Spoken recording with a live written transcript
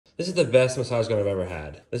This is the best massage gun I've ever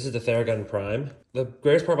had. This is the Theragun Prime. The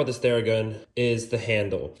greatest part about this Theragun is the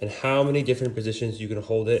handle and how many different positions you can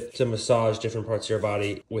hold it to massage different parts of your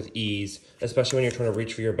body with ease, especially when you're trying to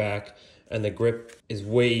reach for your back, and the grip is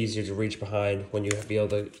way easier to reach behind when you be able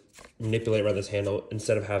to manipulate around this handle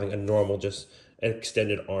instead of having a normal just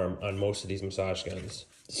extended arm on most of these massage guns.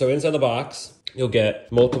 So inside the box, you'll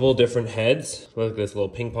get multiple different heads. Look at this little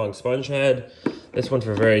ping pong sponge head. This one's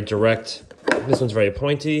for very direct. This one's very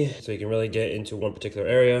pointy, so you can really get into one particular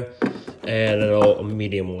area, and a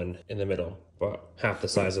medium one in the middle, about half the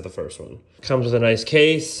size of the first one. Comes with a nice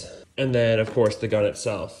case, and then of course the gun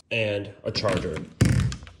itself, and a charger.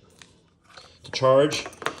 To charge,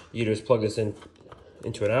 you just plug this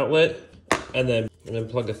into an outlet, and then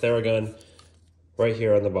plug the Theragun right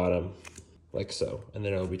here on the bottom, like so, and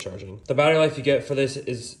then it'll be charging. The battery life you get for this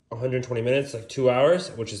is 120 minutes, like 2 hours,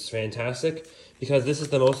 which is fantastic because this is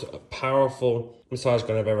the most powerful massage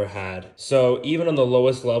gun I've ever had. So even on the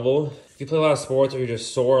lowest level, if you play a lot of sports or you're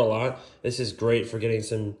just sore a lot, this is great for getting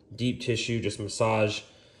some deep tissue, just massage,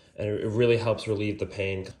 and it really helps relieve the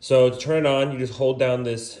pain. So to turn it on, you just hold down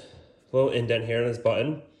this little indent here on this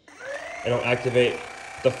button, and it'll activate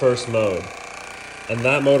the first mode. And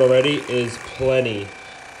that mode already is plenty.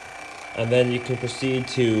 And then you can proceed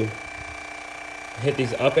to hit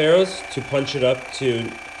these up arrows to punch it up to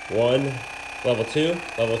 1, level 2,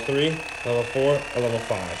 level 3, level 4, or level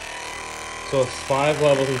 5. So it's 5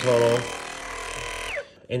 levels in total.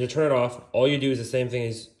 And to turn it off, all you do is the same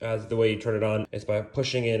thing as the way you turn it on. It's by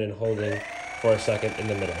pushing in and holding for a second in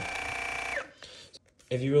the middle.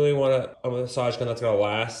 If you really want a massage gun that's gonna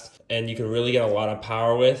last and you can really get a lot of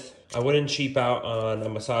power with, I wouldn't cheap out on a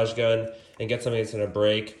massage gun and get something that's gonna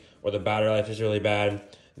break or the battery life is really bad.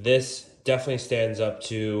 This definitely stands up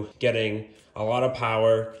to getting a lot of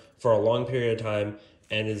power for a long period of time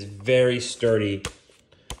and is very sturdy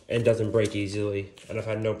and doesn't break easily. And I've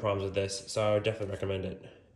had no problems with this, so I would definitely recommend it.